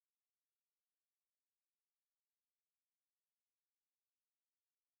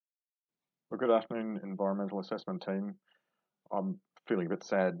Well, good afternoon, environmental assessment team. I'm feeling a bit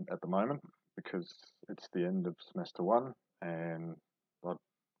sad at the moment because it's the end of semester one, and I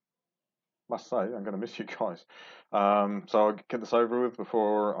must say I'm going to miss you guys. So I'll get this over with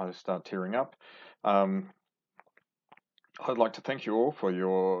before I start tearing up. Um, I'd like to thank you all for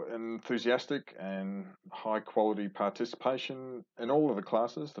your enthusiastic and high quality participation in all of the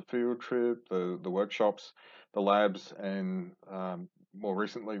classes, the field trip, the workshops, the labs, and more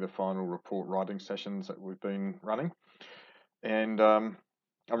recently the final report writing sessions that we've been running. And I'm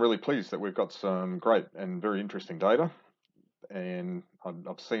really pleased that we've got some great and very interesting data. And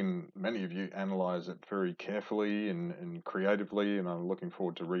I've seen many of you analyze it very carefully and creatively, and I'm looking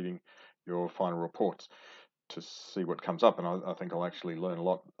forward to reading your final reports to see what comes up. And I think I'll actually learn a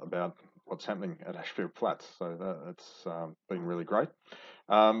lot about what's happening at Ashfield Flats. So that's been really great.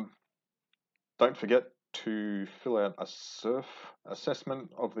 Um, don't forget to fill out a SURF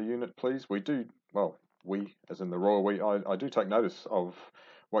assessment of the unit, please. We, as in the royal we, I do take notice of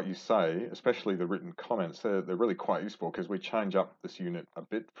what you say, especially the written comments. They're really quite useful because we change up this unit a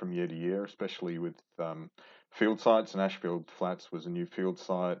bit from year to year, especially with field sites. And Ashfield Flats was a new field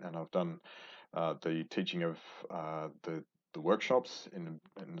site, and I've done the teaching of the workshops in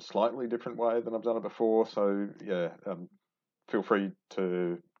a slightly different way than I've done it before. So yeah, feel free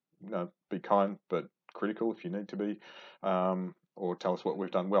to be kind but critical if you need to be, or tell us what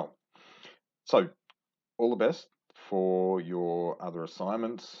we've done well. So all the best for your other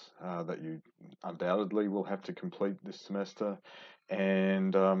assignments that you undoubtedly will have to complete this semester,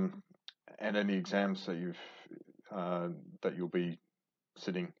 and any exams that you'll be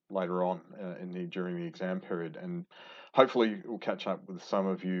sitting later on during the exam period. And hopefully we'll catch up with some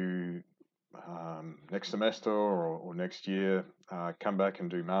of you next semester or next year. Come back and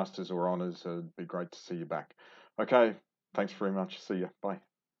do masters or honours. It'd be great to see you back. Okay, thanks very much. See you. Bye.